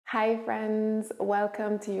Hi friends,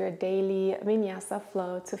 welcome to your daily Vinyasa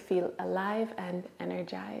flow to feel alive and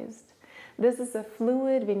energized. This is a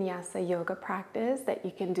fluid Vinyasa yoga practice that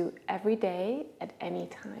you can do every day at any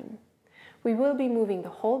time. We will be moving the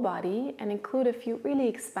whole body and include a few really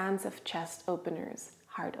expansive chest openers,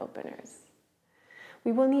 heart openers.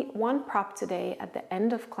 We will need one prop today at the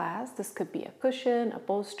end of class. This could be a cushion, a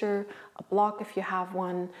bolster, a block if you have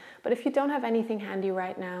one. But if you don't have anything handy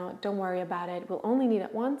right now, don't worry about it. We'll only need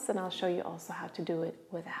it once and I'll show you also how to do it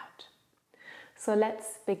without. So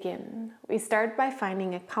let's begin. We start by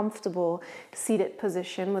finding a comfortable seated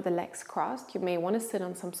position with the legs crossed. You may want to sit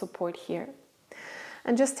on some support here.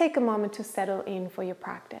 And just take a moment to settle in for your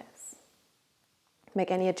practice. Make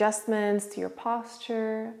any adjustments to your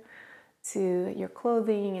posture, to your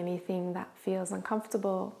clothing, anything that feels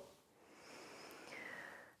uncomfortable.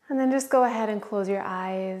 And then just go ahead and close your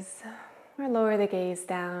eyes or lower the gaze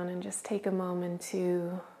down and just take a moment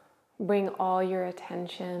to bring all your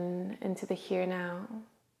attention into the here now.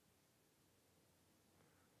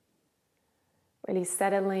 Really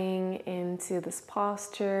settling into this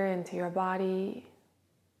posture, into your body.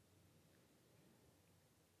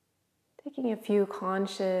 Taking a few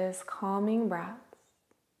conscious, calming breaths.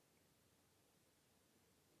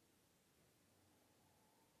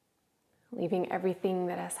 Leaving everything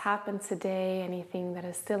that has happened today, anything that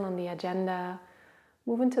is still on the agenda,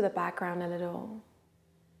 move into the background a little.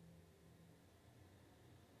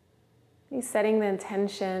 Be setting the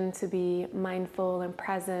intention to be mindful and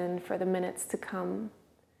present for the minutes to come,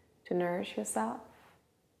 to nourish yourself,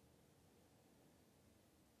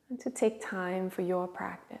 and to take time for your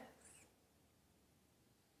practice.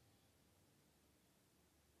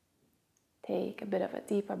 Take a bit of a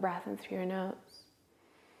deeper breath in through your nose.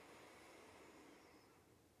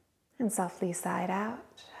 And softly sigh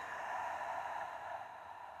out.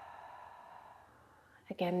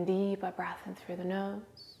 Again, deeper breath in through the nose.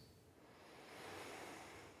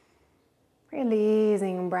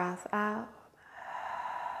 Releasing breath out.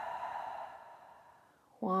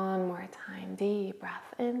 One more time, deep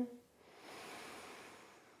breath in.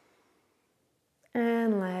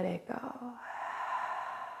 And let it go.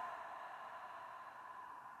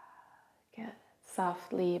 Good.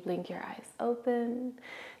 Softly blink your eyes open.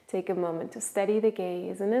 Take a moment to steady the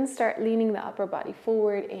gaze and then start leaning the upper body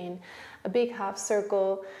forward in a big half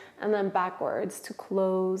circle and then backwards to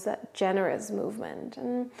close that generous movement.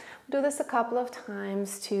 And we'll do this a couple of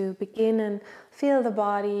times to begin and feel the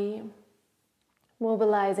body,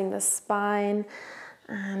 mobilizing the spine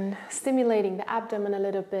and stimulating the abdomen a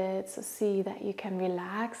little bit. So see that you can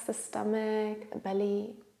relax the stomach, the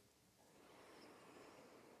belly,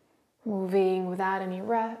 moving without any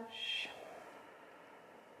rush.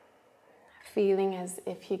 Feeling as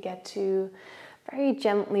if you get to very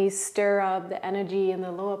gently stir up the energy in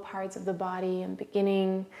the lower parts of the body and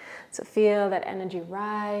beginning to feel that energy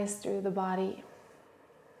rise through the body.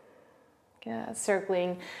 Yeah,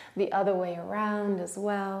 circling the other way around as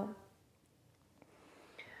well.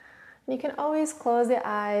 You can always close the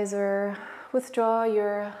eyes or withdraw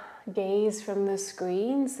your gaze from the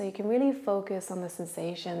screen so you can really focus on the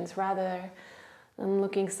sensations rather than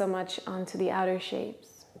looking so much onto the outer shapes.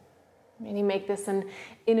 Maybe make this an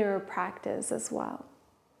inner practice as well.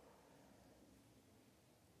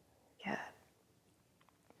 Good.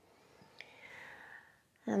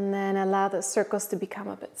 And then allow the circles to become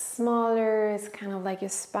a bit smaller. It's kind of like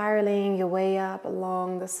you're spiraling your way up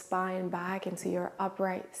along the spine back into your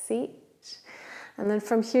upright seat. And then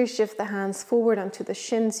from here, shift the hands forward onto the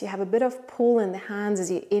shins. You have a bit of pull in the hands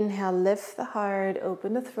as you inhale, lift the heart,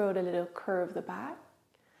 open the throat a little, curve the back.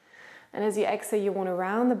 And as you exhale, you want to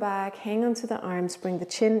round the back, hang onto the arms, bring the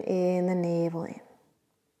chin in, the navel in.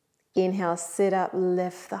 Inhale, sit up,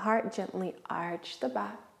 lift the heart, gently arch the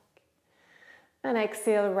back. And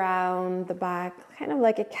exhale, round the back, kind of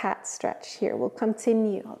like a cat stretch here. We'll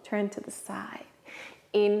continue, I'll turn to the side.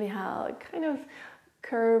 Inhale, kind of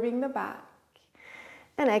curving the back.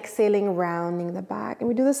 And exhaling, rounding the back. And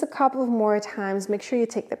we do this a couple of more times. Make sure you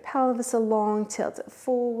take the pelvis along, tilt it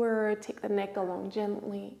forward, take the neck along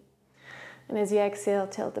gently. And as you exhale,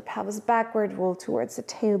 tilt the pelvis backward, roll towards the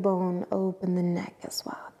tailbone, open the neck as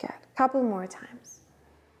well. Good. A couple more times.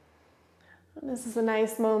 And this is a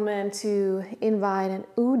nice moment to invite an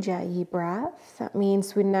ujjayi breath. That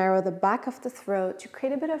means we narrow the back of the throat to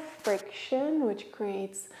create a bit of friction, which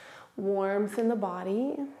creates warmth in the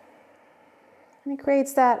body. And it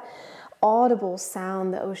creates that audible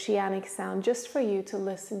sound, the oceanic sound, just for you to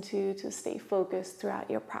listen to stay focused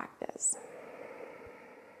throughout your practice.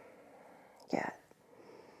 Good.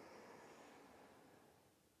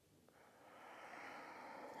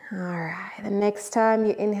 All right, the next time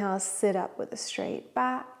you inhale, sit up with a straight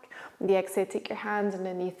back. On the exhale, take your hands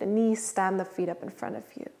underneath the knees, stand the feet up in front of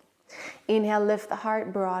you. Inhale, lift the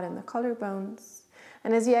heart, broaden the collarbones.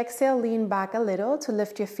 And as you exhale, lean back a little to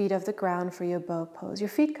lift your feet off the ground for your bow pose. Your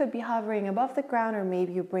feet could be hovering above the ground, or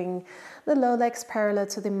maybe you bring the low legs parallel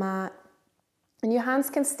to the mat. And your hands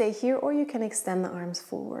can stay here, or you can extend the arms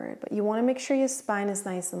forward. But you want to make sure your spine is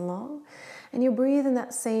nice and long. And you breathe in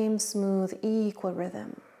that same smooth, equal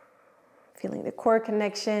rhythm. Feeling the core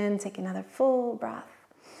connection, take another full breath.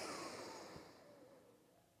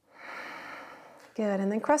 Good,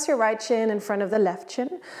 and then cross your right shin in front of the left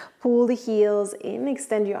shin. Pull the heels in,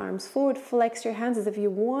 extend your arms forward, flex your hands as if you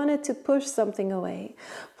wanted to push something away.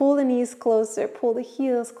 Pull the knees closer, pull the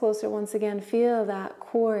heels closer. Once again, feel that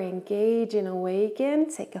core engage and awaken.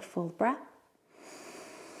 Take a full breath.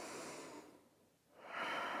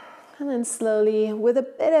 And then slowly, with a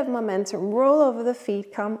bit of momentum, roll over the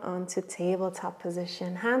feet, come onto tabletop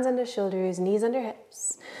position. Hands under shoulders, knees under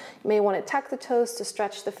hips. You may want to tuck the toes to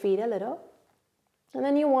stretch the feet a little. And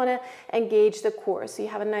then you want to engage the core, so you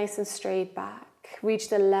have a nice and straight back. Reach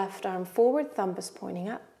the left arm forward, thumb is pointing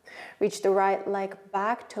up. Reach the right leg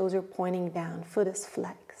back, toes are pointing down, foot is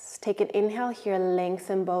flexed. Take an inhale here,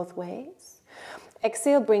 lengthen both ways.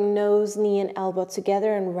 Exhale, bring nose, knee, and elbow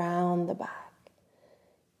together and round the back.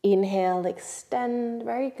 Inhale, extend,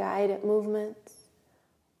 very guided movements.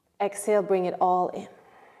 Exhale, bring it all in.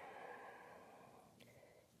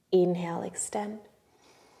 Inhale, extend.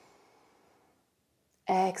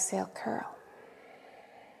 Exhale, curl.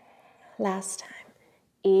 Last time.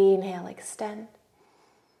 Inhale, extend.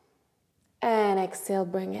 And exhale,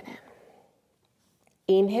 bring it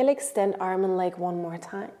in. Inhale, extend arm and leg one more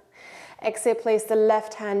time. Exhale, place the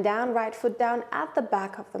left hand down, right foot down at the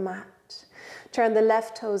back of the mat. Turn the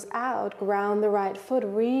left toes out, ground the right foot,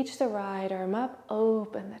 reach the right arm up,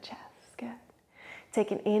 open the chest. Good.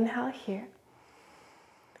 Take an inhale here.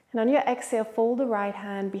 And on your exhale, fold the right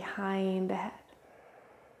hand behind the head.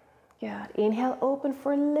 Good. Inhale, open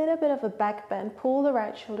for a little bit of a back bend. Pull the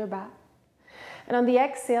right shoulder back. And on the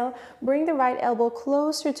exhale, bring the right elbow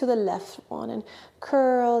closer to the left one and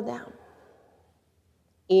curl down.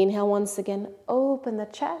 Inhale once again, open the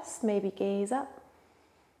chest, maybe gaze up.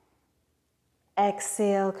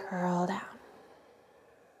 Exhale, curl down.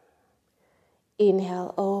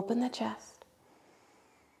 Inhale, open the chest.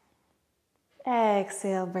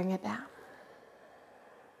 Exhale, bring it down.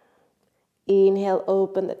 Inhale,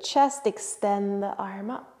 open the chest, extend the arm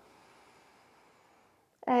up.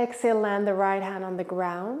 Exhale, land the right hand on the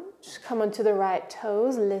ground. Just come onto the right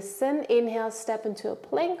toes, listen. Inhale, step into a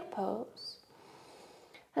plank pose.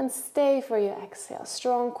 And stay for your exhale.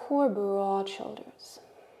 Strong core, broad shoulders.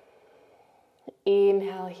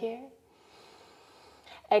 Inhale here.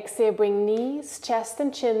 Exhale, bring knees, chest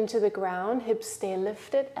and chin to the ground. Hips stay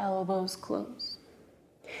lifted, elbows close.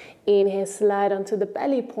 Inhale, slide onto the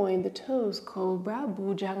belly, point the toes, Cobra,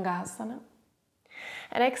 Bhujangasana.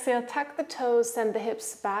 And exhale, tuck the toes, send the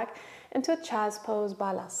hips back into a child's pose,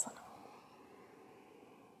 Balasana.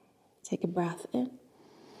 Take a breath in.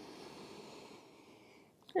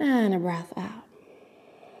 And a breath out.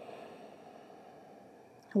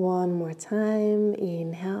 One more time,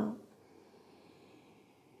 inhale.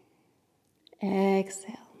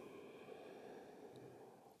 Exhale.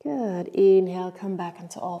 Good. Inhale, come back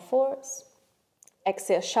into all fours.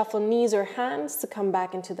 Exhale, shuffle knees or hands to come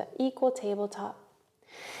back into the equal tabletop.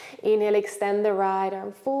 Inhale, extend the right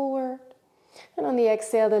arm forward. And on the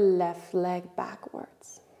exhale, the left leg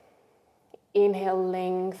backwards. Inhale,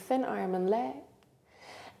 lengthen arm and leg.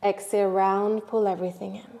 Exhale, round, pull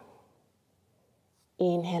everything in.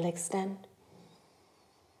 Inhale, extend.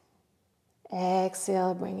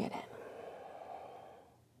 Exhale, bring it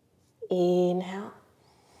in. Inhale.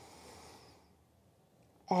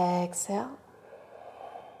 Exhale.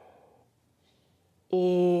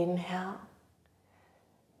 Inhale.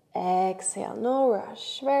 Exhale. No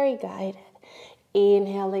rush. Very guided.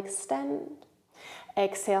 Inhale, extend.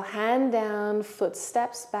 Exhale, hand down, foot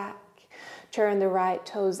steps back. Turn the right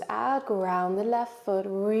toes out, ground the left foot,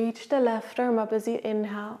 reach the left arm up as you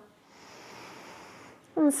inhale.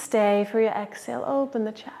 And stay for your exhale, open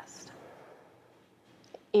the chest.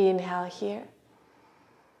 Inhale here.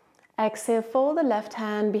 Exhale, fold the left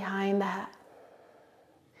hand behind the head.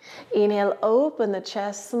 Inhale, open the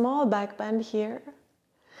chest, small back bend here.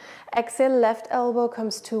 Exhale, left elbow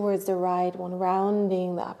comes towards the right one,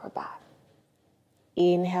 rounding the upper back.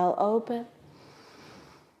 Inhale, open.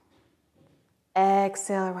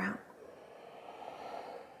 Exhale, round.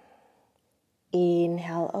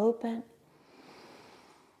 Inhale, open.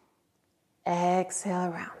 Exhale,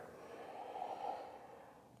 round.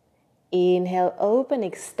 Inhale, open,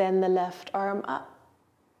 extend the left arm up.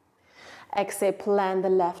 Exhale, plant the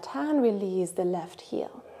left hand, release the left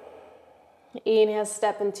heel. Inhale,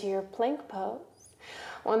 step into your plank pose.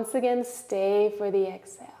 Once again, stay for the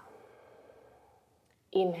exhale.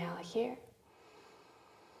 Inhale here.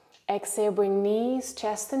 Exhale, bring knees,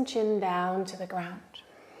 chest and chin down to the ground.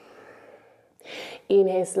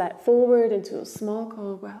 Inhale, slide forward into a small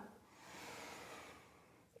cobra.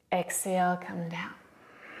 Exhale, come down.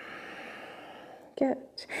 Good.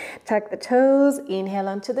 Tuck the toes, inhale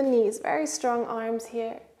onto the knees. Very strong arms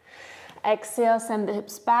here. Exhale, send the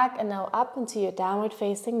hips back and now up into your downward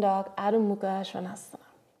facing dog, Adho Mukha Svanasana.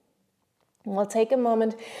 We'll take a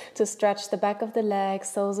moment to stretch the back of the legs,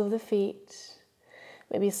 soles of the feet.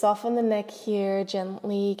 Maybe soften the neck here,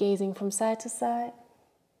 gently gazing from side to side.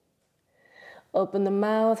 Open the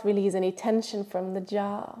mouth, release any tension from the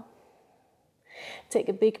jaw. Take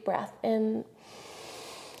a big breath in.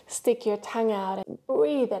 Stick your tongue out and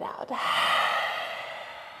breathe it out.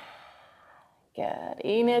 Good.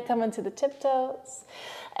 Inhale, come onto the tiptoes.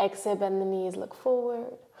 Exhale, bend the knees, look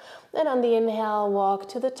forward. Then on the inhale, walk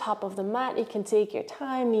to the top of the mat. You can take your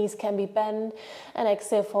time, knees can be bent. And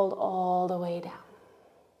exhale, fold all the way down.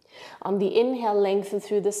 On the inhale, lengthen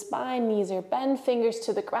through the spine, knees are bent, fingers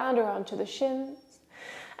to the ground or onto the shins.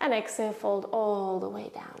 And exhale, fold all the way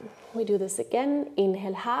down. We do this again.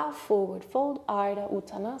 Inhale, half, forward fold, Ardha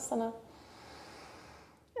Uttanasana.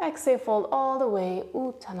 Exhale, fold all the way,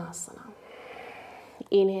 Uttanasana.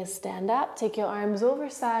 Inhale, stand up, take your arms over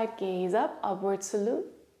side, gaze up, upward salute.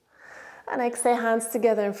 And exhale, hands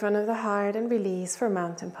together in front of the heart and release for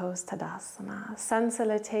mountain pose, Tadasana. Sun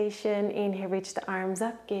salutation, inhale, reach the arms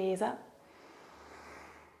up, gaze up.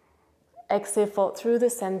 Exhale, fold through the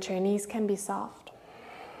center, knees can be soft.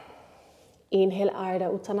 Inhale,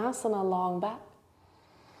 Ardha Uttanasana, long back.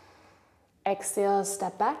 Exhale,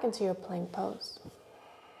 step back into your plank pose.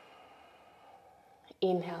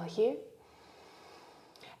 Inhale here.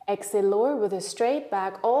 Exhale, lower with a straight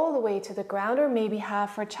back all the way to the ground, or maybe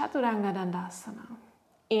half for Chaturanga Dandasana.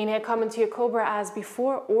 Inhale, come into your cobra as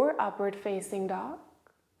before or upward facing dog.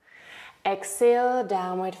 Exhale,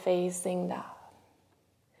 downward facing dog.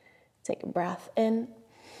 Take a breath in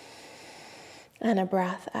and a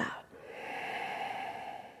breath out.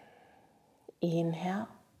 Inhale.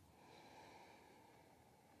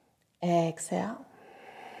 Exhale.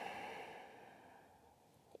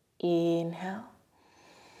 Inhale.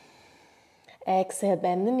 Exhale,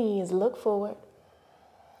 bend the knees, look forward.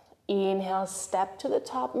 Inhale, step to the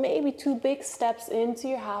top, maybe 2 big steps into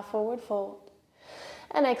your half forward fold.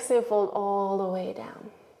 And exhale, fold all the way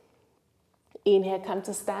down. Inhale, come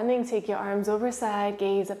to standing, take your arms over side,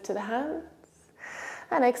 gaze up to the hands.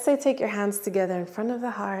 And exhale, take your hands together in front of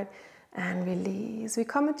the heart and release. We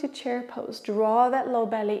come into chair pose, draw that low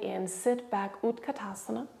belly in, sit back,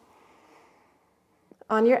 Utkatasana.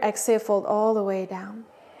 On your exhale, fold all the way down.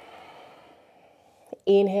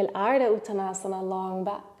 Inhale, Ardha Uttanasana, long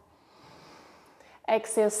back.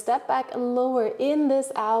 Exhale, step back and lower in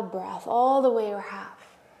this out breath, all the way or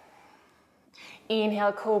half.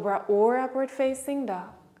 Inhale, cobra or upward facing dog.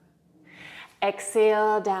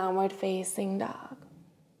 Exhale, downward facing dog.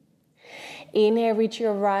 Inhale, reach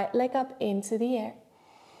your right leg up into the air.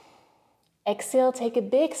 Exhale, take a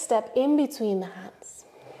big step in between the hands.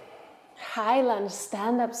 High lunge,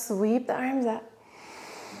 stand up, sweep the arms up.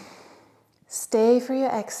 Stay for your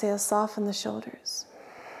exhale, soften the shoulders.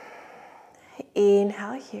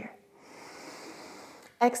 Inhale here.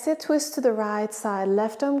 Exhale, twist to the right side.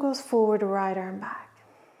 Left arm goes forward, right arm back.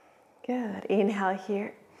 Good. Inhale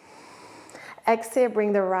here. Exhale,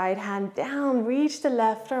 bring the right hand down. Reach the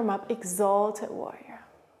left arm up, exalted warrior.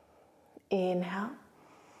 Inhale.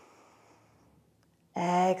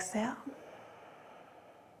 Exhale.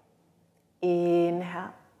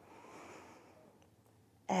 Inhale.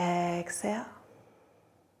 Exhale.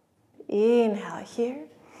 Inhale here.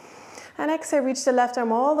 And exhale, reach the left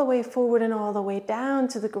arm all the way forward and all the way down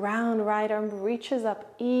to the ground. Right arm reaches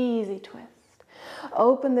up, easy twist.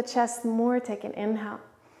 Open the chest more, take an inhale.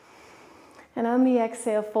 And on the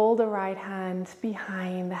exhale, fold the right hand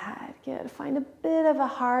behind the head. Good. Find a bit of a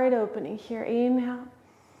heart opening here. Inhale.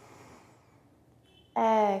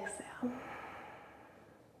 Exhale.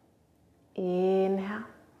 Inhale.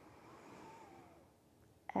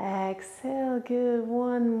 Exhale. Good.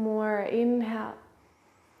 One more. Inhale.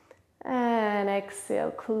 And exhale,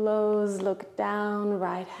 close, look down,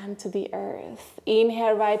 right hand to the earth.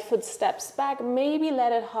 Inhale, right foot steps back. Maybe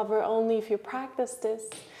let it hover only if you practice this.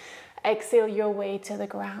 Exhale your way to the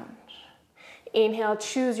ground. Inhale,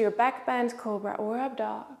 choose your back bend, cobra or up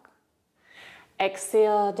dog.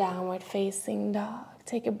 Exhale, downward facing dog.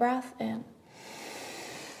 Take a breath in.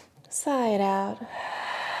 Sigh it out.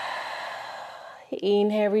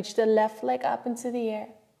 Inhale, reach the left leg up into the air.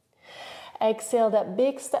 Exhale, that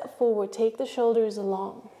big step forward. Take the shoulders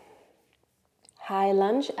along. High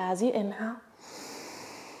lunge as you inhale.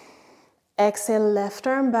 Exhale, left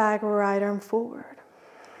arm back, right arm forward.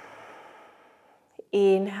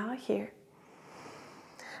 Inhale here.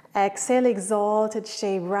 Exhale, exalted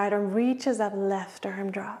shape. Right arm reaches up, left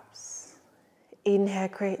arm drops. Inhale,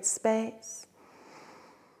 create space.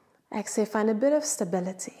 Exhale, find a bit of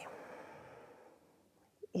stability.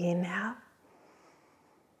 Inhale.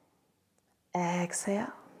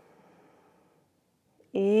 Exhale.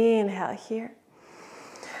 Inhale here.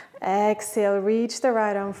 Exhale, reach the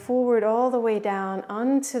right arm forward all the way down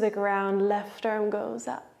onto the ground. Left arm goes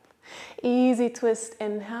up. Easy twist,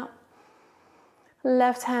 inhale.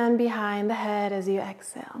 Left hand behind the head as you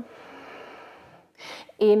exhale.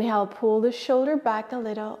 Inhale, pull the shoulder back a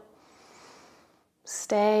little.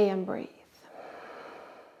 Stay and breathe.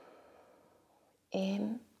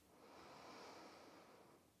 In.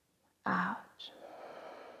 Out.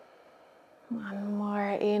 One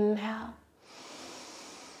more, inhale.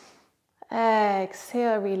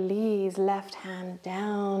 Exhale, release, left hand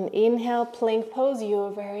down. Inhale, plank pose,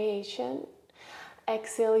 your variation.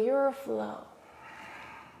 Exhale, your flow.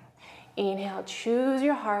 Inhale, choose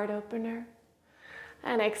your heart opener.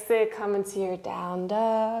 And exhale, come into your down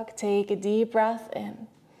dog. Take a deep breath in.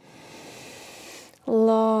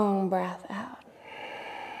 Long breath out.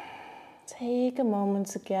 Take a moment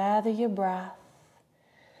to gather your breath.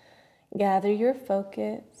 Gather your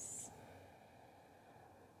focus.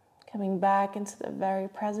 Coming back into the very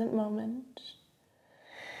present moment.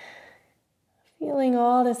 Feeling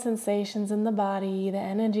all the sensations in the body, the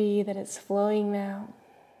energy that is flowing now,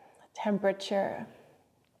 the temperature.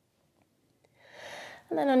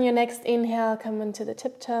 And then on your next inhale, come into the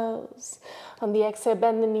tiptoes. On the exhale,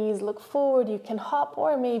 bend the knees, look forward. You can hop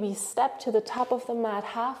or maybe step to the top of the mat,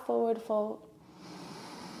 half forward fold.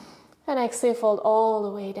 And exhale, fold all the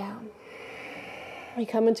way down. We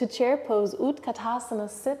come into chair pose, Utkatasana,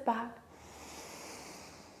 sit back.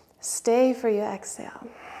 Stay for your exhale.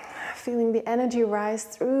 Feeling the energy rise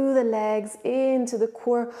through the legs, into the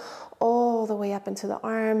core, all the way up into the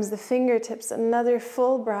arms, the fingertips, another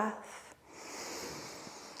full breath.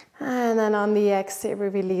 And then on the exhale, we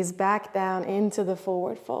release back down into the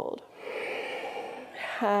forward fold.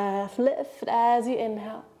 Half lift as you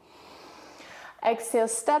inhale. Exhale,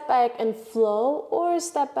 step back and flow, or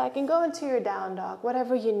step back and go into your down dog,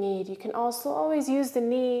 whatever you need. You can also always use the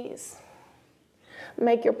knees.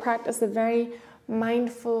 Make your practice a very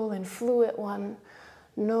mindful and fluid one.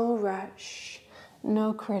 No rush,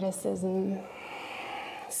 no criticism.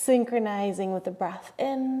 Synchronizing with the breath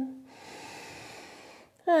in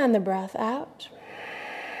and the breath out.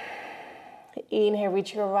 Inhale,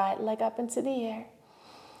 reach your right leg up into the air.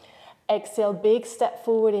 Exhale, big step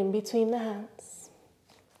forward in between the hands.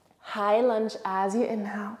 High lunge as you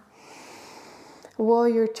inhale.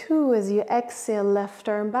 Warrior two as you exhale, left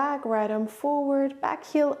arm back, right arm forward, back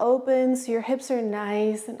heel open so your hips are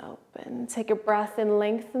nice and open. Take a breath and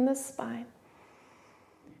lengthen the spine.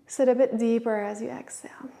 Sit a bit deeper as you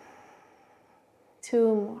exhale.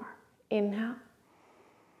 Two more. Inhale.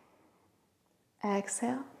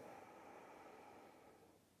 Exhale.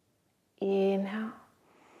 Inhale.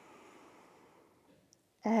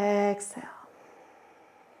 Exhale.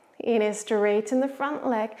 Inhale, straighten the front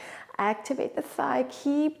leg. Activate the thigh.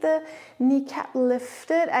 Keep the kneecap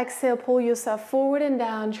lifted. Exhale, pull yourself forward and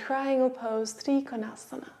down. Triangle pose,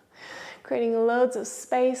 Trikonasana. Creating loads of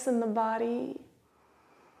space in the body.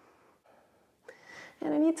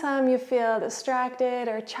 And anytime you feel distracted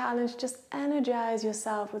or challenged, just energize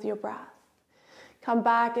yourself with your breath. Come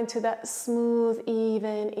back into that smooth,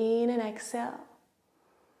 even in and exhale.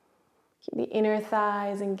 Keep the inner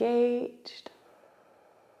thighs engaged.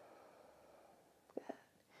 Good.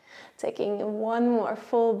 Taking one more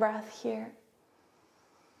full breath here.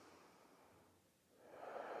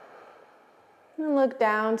 And look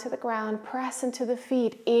down to the ground, press into the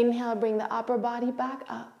feet. Inhale, bring the upper body back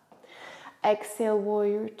up. Exhale,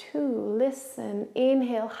 warrior two. Listen.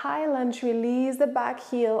 Inhale, high lunge, release the back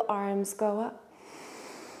heel, arms go up.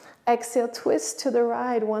 Exhale, twist to the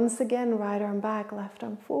right. Once again, right arm back, left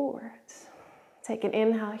arm forward. Take an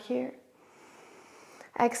inhale here.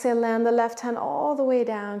 Exhale, land the left hand all the way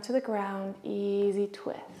down to the ground. Easy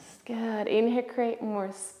twist. Good. Inhale, create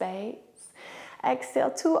more space.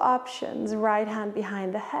 Exhale, two options. Right hand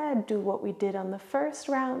behind the head. Do what we did on the first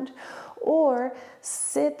round. Or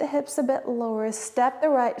sit the hips a bit lower. Step the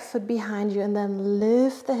right foot behind you and then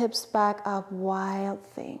lift the hips back up. Wild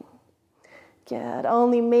thing. Good.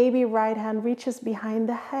 Only maybe right hand reaches behind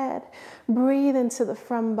the head. Breathe into the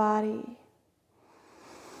front body.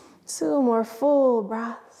 2 more full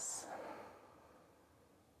breaths.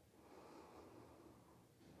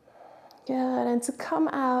 Good. And to come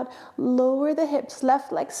out, lower the hips.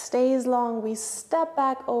 Left leg stays long. We step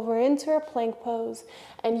back over into our plank pose.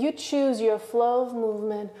 And you choose your flow of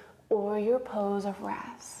movement or your pose of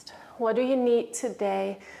rest. What do you need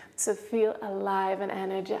today to feel alive and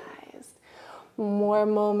energized? More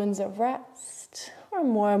moments of rest or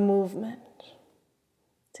more movement?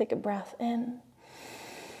 Take a breath in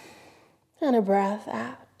and a breath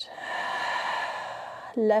out.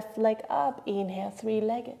 Left leg up, inhale,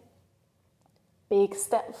 3-legged. Big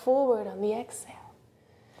step forward on the exhale.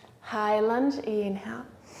 High lunge, inhale.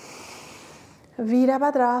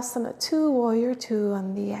 Virabhadrasana, 2, warrior 2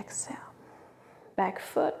 on the exhale. Back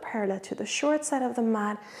foot parallel to the short side of the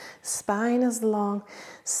mat. Spine is long.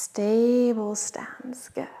 Stable stance.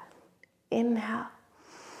 Good. Inhale.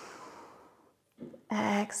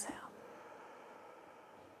 Exhale.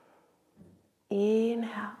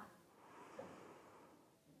 Inhale.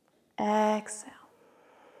 Exhale.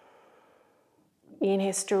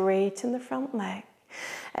 Inhale, straighten the front leg.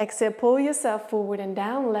 Exhale, pull yourself forward and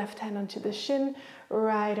down. Left hand onto the shin.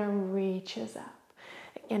 Right arm reaches up.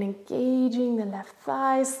 And engaging the left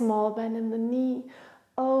thigh, small bend in the knee,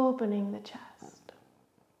 opening the chest.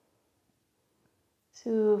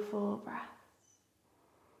 2 full breaths.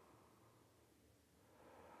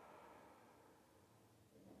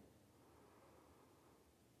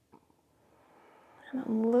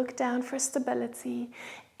 And look down for stability.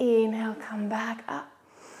 Inhale, come back up.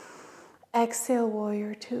 Exhale,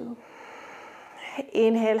 warrior 2.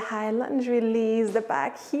 Inhale, high lunge, release the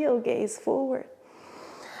back heel, gaze forward.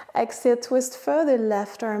 Exhale, twist further,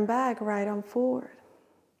 left arm back, right arm forward.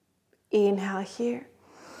 Inhale here.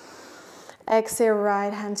 Exhale,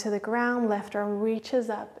 right hand to the ground, left arm reaches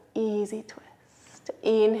up, easy twist.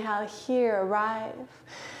 Inhale here, arrive.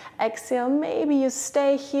 Exhale, maybe you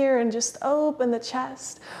stay here and just open the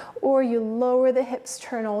chest, or you lower the hips,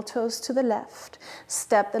 turn all toes to the left.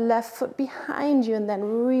 Step the left foot behind you and then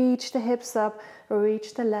reach the hips up,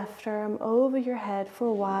 reach the left arm over your head for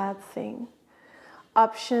a wild thing.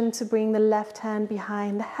 Option to bring the left hand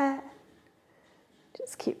behind the head.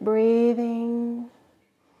 Just keep breathing.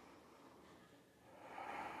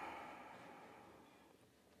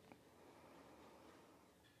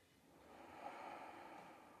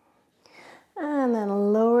 And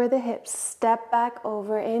then lower the hips, step back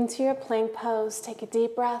over into your plank pose. Take a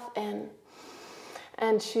deep breath in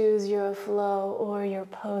and choose your flow or your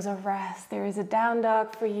pose of rest. There is a down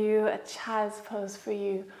dog for you, a child's pose for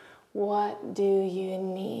you. What do you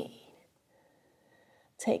need?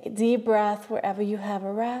 Take a deep breath wherever you have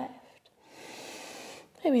arrived.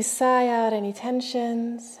 Maybe sigh out any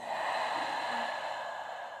tensions.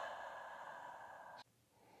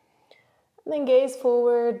 And then gaze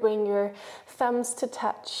forward, bring your thumbs to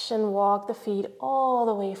touch and walk the feet all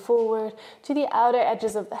the way forward to the outer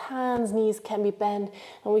edges of the hands. Knees can be bent,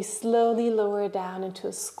 and we slowly lower down into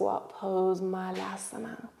a squat pose,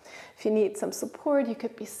 Malasana. If you need some support, you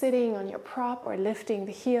could be sitting on your prop or lifting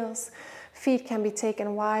the heels. Feet can be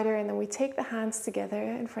taken wider, and then we take the hands together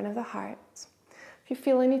in front of the heart. If you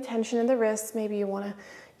feel any tension in the wrists, maybe you want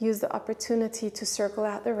to use the opportunity to circle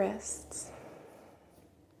out the wrists.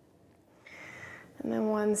 And then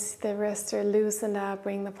once the wrists are loosened up,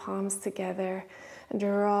 bring the palms together and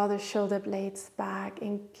draw the shoulder blades back.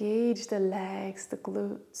 Engage the legs, the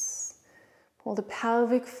glutes. Pull the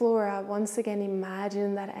pelvic floor up. Once again,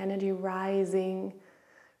 imagine that energy rising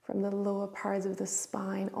from the lower parts of the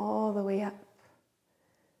spine all the way up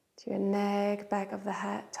to your neck, back of the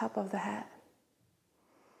head, top of the head.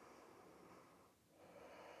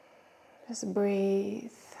 Just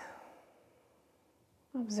breathe.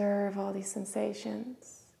 Observe all these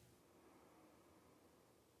sensations.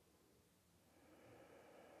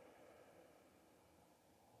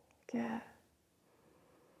 Good.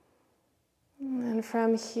 And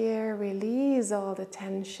from here, release all the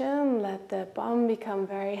tension. Let the bum become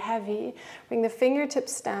very heavy. Bring the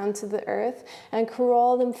fingertips down to the earth and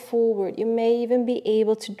crawl them forward. You may even be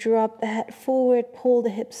able to drop the head forward, pull the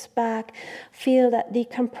hips back. Feel that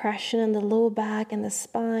decompression in the low back and the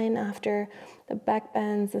spine after the back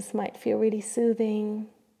bends. This might feel really soothing.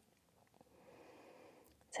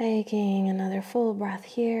 Taking another full breath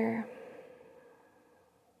here.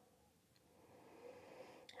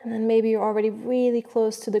 And then maybe you're already really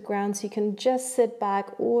close to the ground, so you can just sit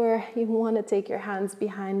back, or you want to take your hands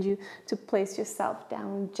behind you to place yourself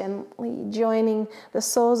down gently, joining the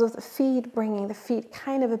soles of the feet, bringing the feet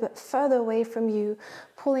kind of a bit further away from you,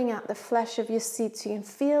 pulling out the flesh of your seat so you can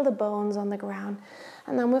feel the bones on the ground.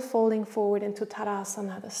 And then we're folding forward into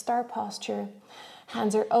Tadasana, the star posture.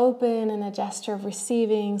 Hands are open in a gesture of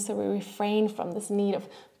receiving, so we refrain from this need of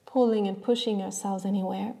pulling and pushing ourselves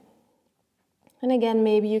anywhere. And again,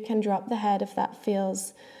 maybe you can drop the head if that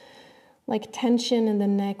feels like tension in the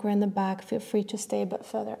neck or in the back. Feel free to stay a bit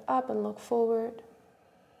further up and look forward.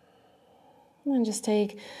 And then just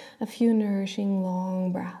take a few nourishing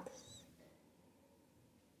long breaths.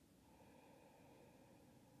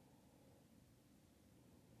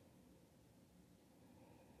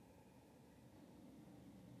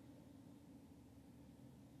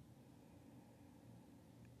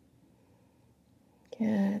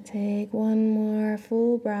 Good. Take one more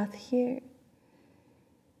full breath here.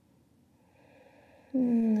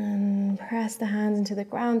 And then press the hands into the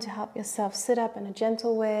ground to help yourself sit up in a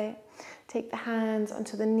gentle way. Take the hands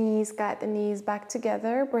onto the knees, guide the knees back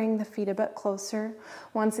together, bring the feet a bit closer.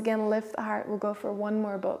 Once again, lift the heart. We'll go for one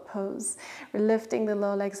more boat pose. We're lifting the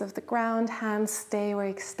low legs off the ground, hands stay or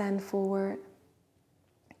extend forward.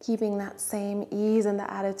 Keeping that same ease in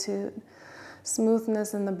the attitude,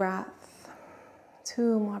 smoothness in the breath.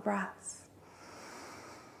 2 more breaths.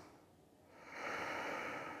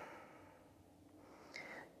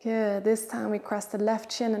 Good. This time we cross the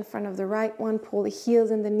left shin in front of the right one. Pull the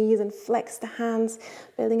heels in the knees and flex the hands,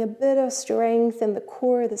 building a bit of strength in the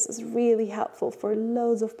core. This is really helpful for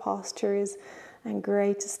loads of postures and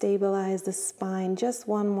great to stabilize the spine. Just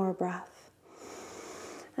one more breath.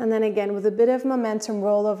 And then again, with a bit of momentum,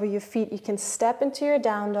 roll over your feet. You can step into your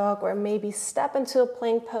down dog or maybe step into a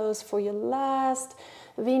plank pose for your last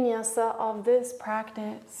Vinyasa of this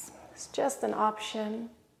practice. It's just an option.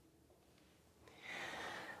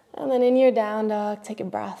 And then in your down dog, take a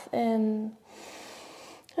breath in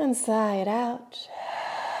and sigh it out.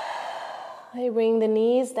 You bring the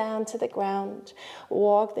knees down to the ground.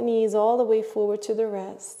 Walk the knees all the way forward to the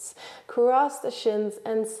wrists. Cross the shins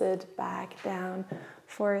and sit back down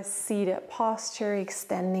for a seated posture,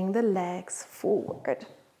 extending the legs forward.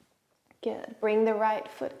 Good. Bring the right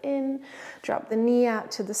foot in, drop the knee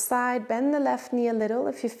out to the side, bend the left knee a little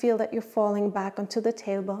if you feel that you're falling back onto the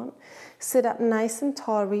tailbone. Sit up nice and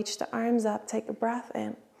tall, reach the arms up, take a breath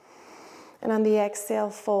in. And on the exhale,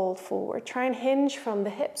 fold forward. Try and hinge from the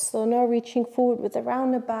hips, so no reaching forward with the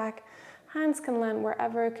rounded back. Hands can land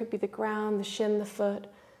wherever, it could be the ground, the shin, the foot.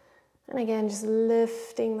 And again, just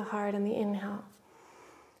lifting the heart on the inhale.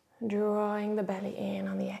 Drawing the belly in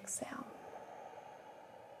on the exhale.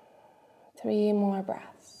 3 more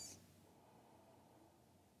breaths.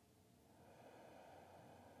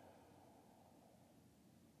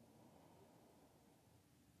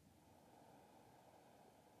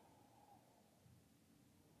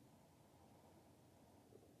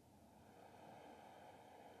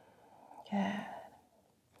 Good.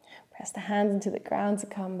 Press the hands into the ground to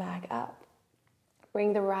come back up.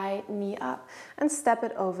 Bring the right knee up and step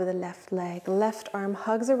it over the left leg. Left arm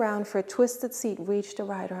hugs around for a twisted seat. Reach the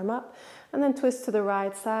right arm up and then twist to the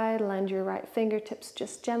right side. Land your right fingertips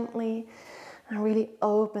just gently and really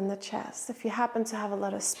open the chest. If you happen to have a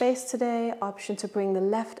lot of space today, option to bring the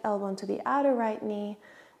left elbow onto the outer right knee.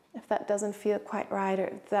 If that doesn't feel quite right, or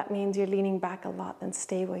if that means you're leaning back a lot, then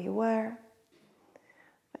stay where you were.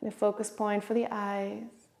 Find a focus point for the eyes.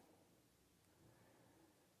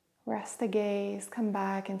 Rest the gaze, come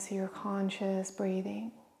back into your conscious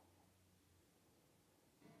breathing.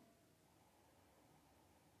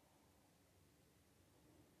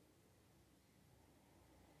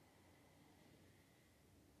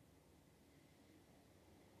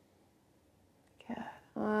 Good.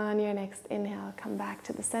 On your next inhale, come back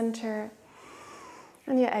to the center.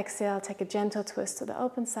 On your exhale, take a gentle twist to the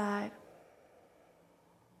open side.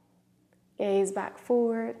 Gaze back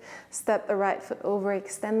forward, step the right foot over,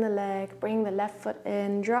 extend the leg, bring the left foot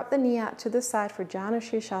in, drop the knee out to the side for Janu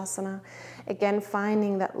Shirshasana. Again,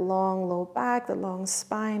 finding that long low back, the long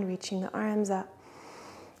spine, reaching the arms up.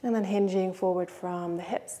 And then hinging forward from the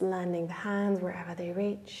hips, landing the hands wherever they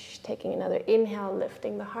reach. Taking another inhale,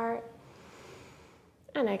 lifting the heart.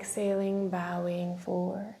 And exhaling, bowing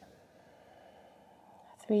forward.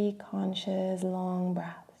 3 conscious long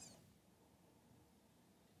breaths.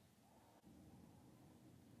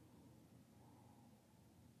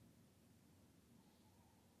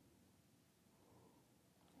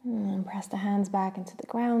 And press the hands back into the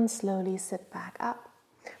ground, slowly sit back up.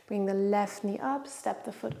 Bring the left knee up, step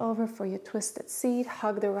the foot over for your twisted seat,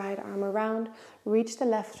 hug the right arm around, reach the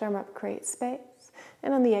left arm up, create space,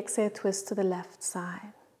 and on the exhale, twist to the left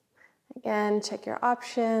side. Again, check your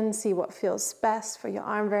options, see what feels best for your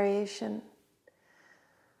arm variation.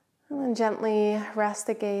 And then gently rest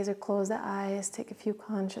the gaze or close the eyes, take a few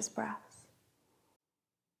conscious breaths.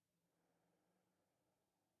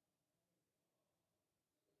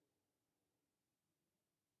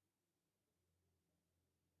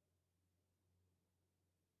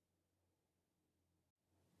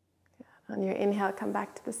 On your inhale, come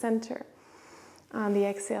back to the center. On the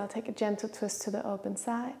exhale, take a gentle twist to the open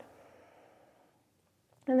side.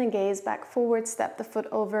 And then gaze back forward, step the foot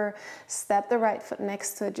over, step the right foot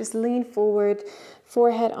next to it. Just lean forward,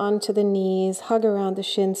 forehead onto the knees, hug around the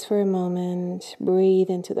shins for a moment. Breathe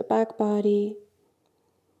into the back body.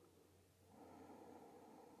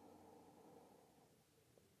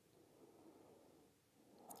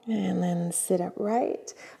 And then sit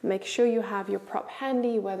upright. Make sure you have your prop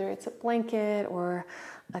handy, whether it's a blanket or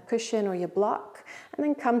a cushion or your block. And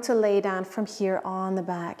then come to lay down from here on the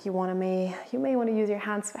back. You may want to use your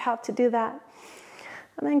hands for help to do that.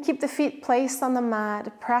 And then keep the feet placed on the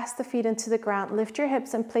mat, press the feet into the ground, lift your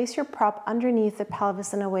hips and place your prop underneath the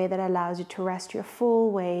pelvis in a way that allows you to rest your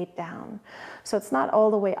full weight down. So it's not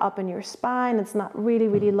all the way up in your spine, it's not really,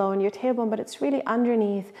 really low in your tailbone, but it's really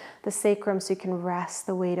underneath the sacrum so you can rest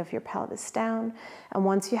the weight of your pelvis down. And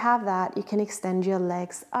once you have that, you can extend your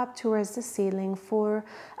legs up towards the ceiling for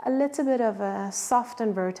a little bit of a soft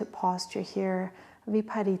inverted posture here.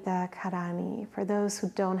 Viparita Karani. For those who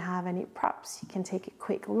don't have any props, you can take a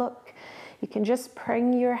quick look. You can just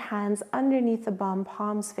bring your hands underneath the bum,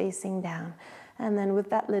 palms facing down. And then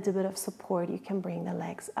with that little bit of support, you can bring the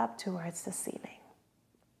legs up towards the ceiling.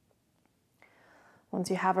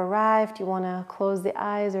 Once you have arrived, you want to close the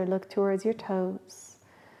eyes or look towards your toes.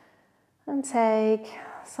 And take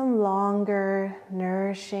some longer,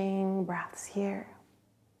 nourishing breaths here.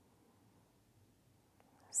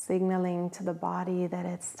 Signaling to the body that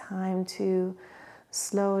it's time to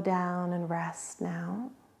slow down and rest now.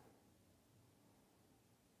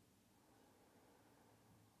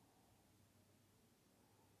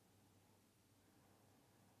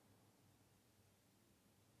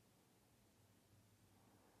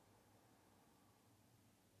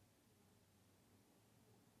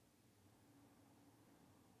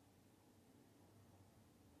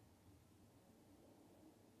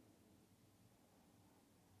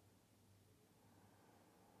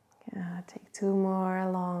 Take 2 more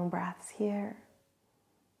long breaths here.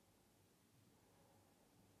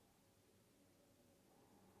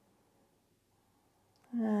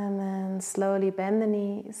 And then slowly bend the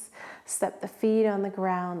knees, step the feet on the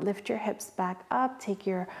ground, lift your hips back up, take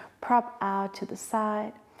your prop out to the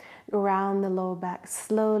side, ground the low back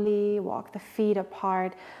slowly, walk the feet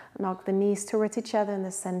apart, knock the knees towards each other in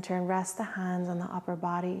the center and rest the hands on the upper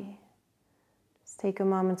body. Just take a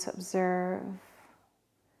moment to observe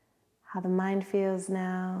how the mind feels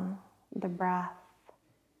now, the breath,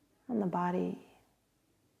 and the body.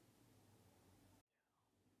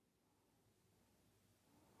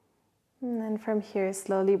 And then from here,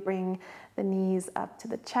 slowly bring the knees up to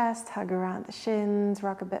the chest, hug around the shins,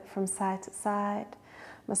 rock a bit from side to side,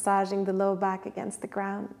 massaging the low back against the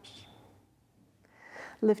ground.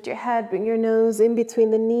 Lift your head, bring your nose in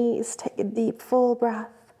between the knees, take a deep, full breath.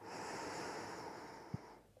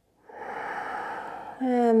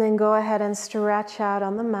 And then go ahead and stretch out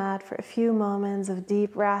on the mat for a few moments of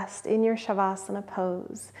deep rest in your Shavasana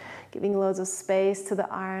pose, giving loads of space to the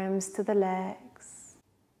arms, to the legs,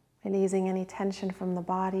 releasing any tension from the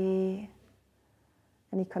body,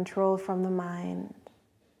 any control from the mind,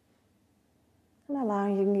 and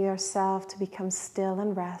allowing yourself to become still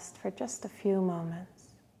and rest for just a few moments.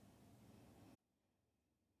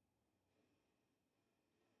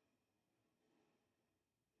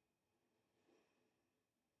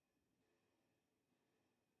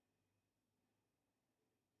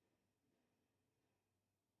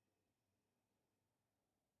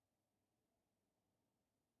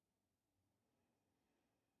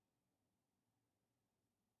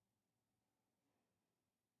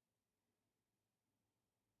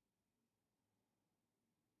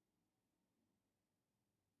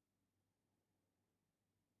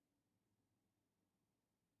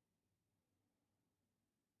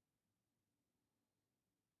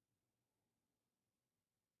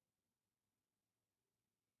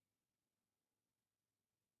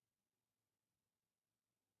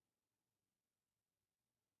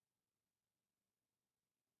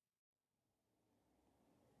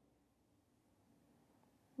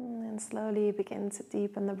 And then slowly begin to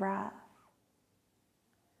deepen the breath.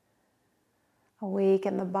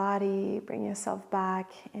 Awaken the body, bring yourself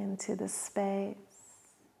back into the space.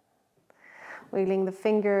 Wiggling the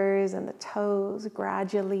fingers and the toes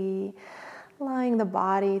gradually, allowing the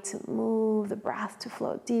body to move, the breath to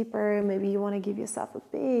flow deeper. Maybe you want to give yourself a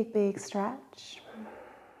big, big stretch.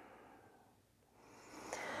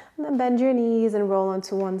 And then bend your knees and roll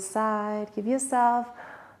onto one side. Give yourself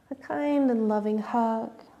a kind and loving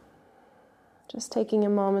hug. Just taking a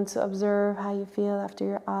moment to observe how you feel after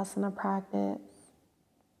your asana practice.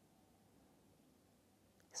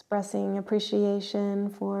 Expressing appreciation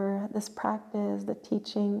for this practice, the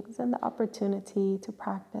teachings, and the opportunity to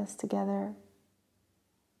practice together.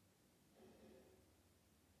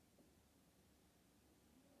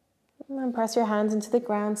 And then press your hands into the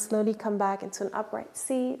ground, slowly come back into an upright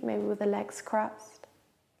seat, maybe with the legs crossed.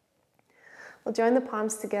 We'll join the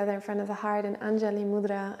palms together in front of the heart in Anjali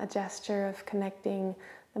Mudra, a gesture of connecting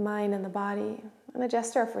the mind and the body, and a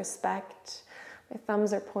gesture of respect. My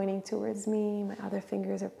thumbs are pointing towards me, my other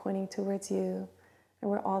fingers are pointing towards you,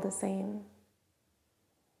 and we're all the same.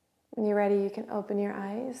 When you're ready, you can open your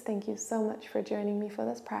eyes. Thank you so much for joining me for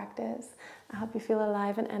this practice. I hope you feel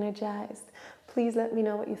alive and energized. Please let me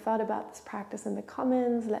know what you thought about this practice in the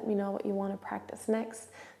comments. Let me know what you want to practice next.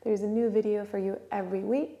 There's a new video for you every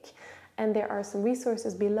week, and there are some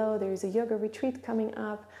resources below. There's a yoga retreat coming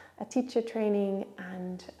up, a teacher training,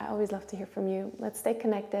 and I always love to hear from you. Let's stay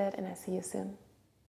connected, and I see you soon.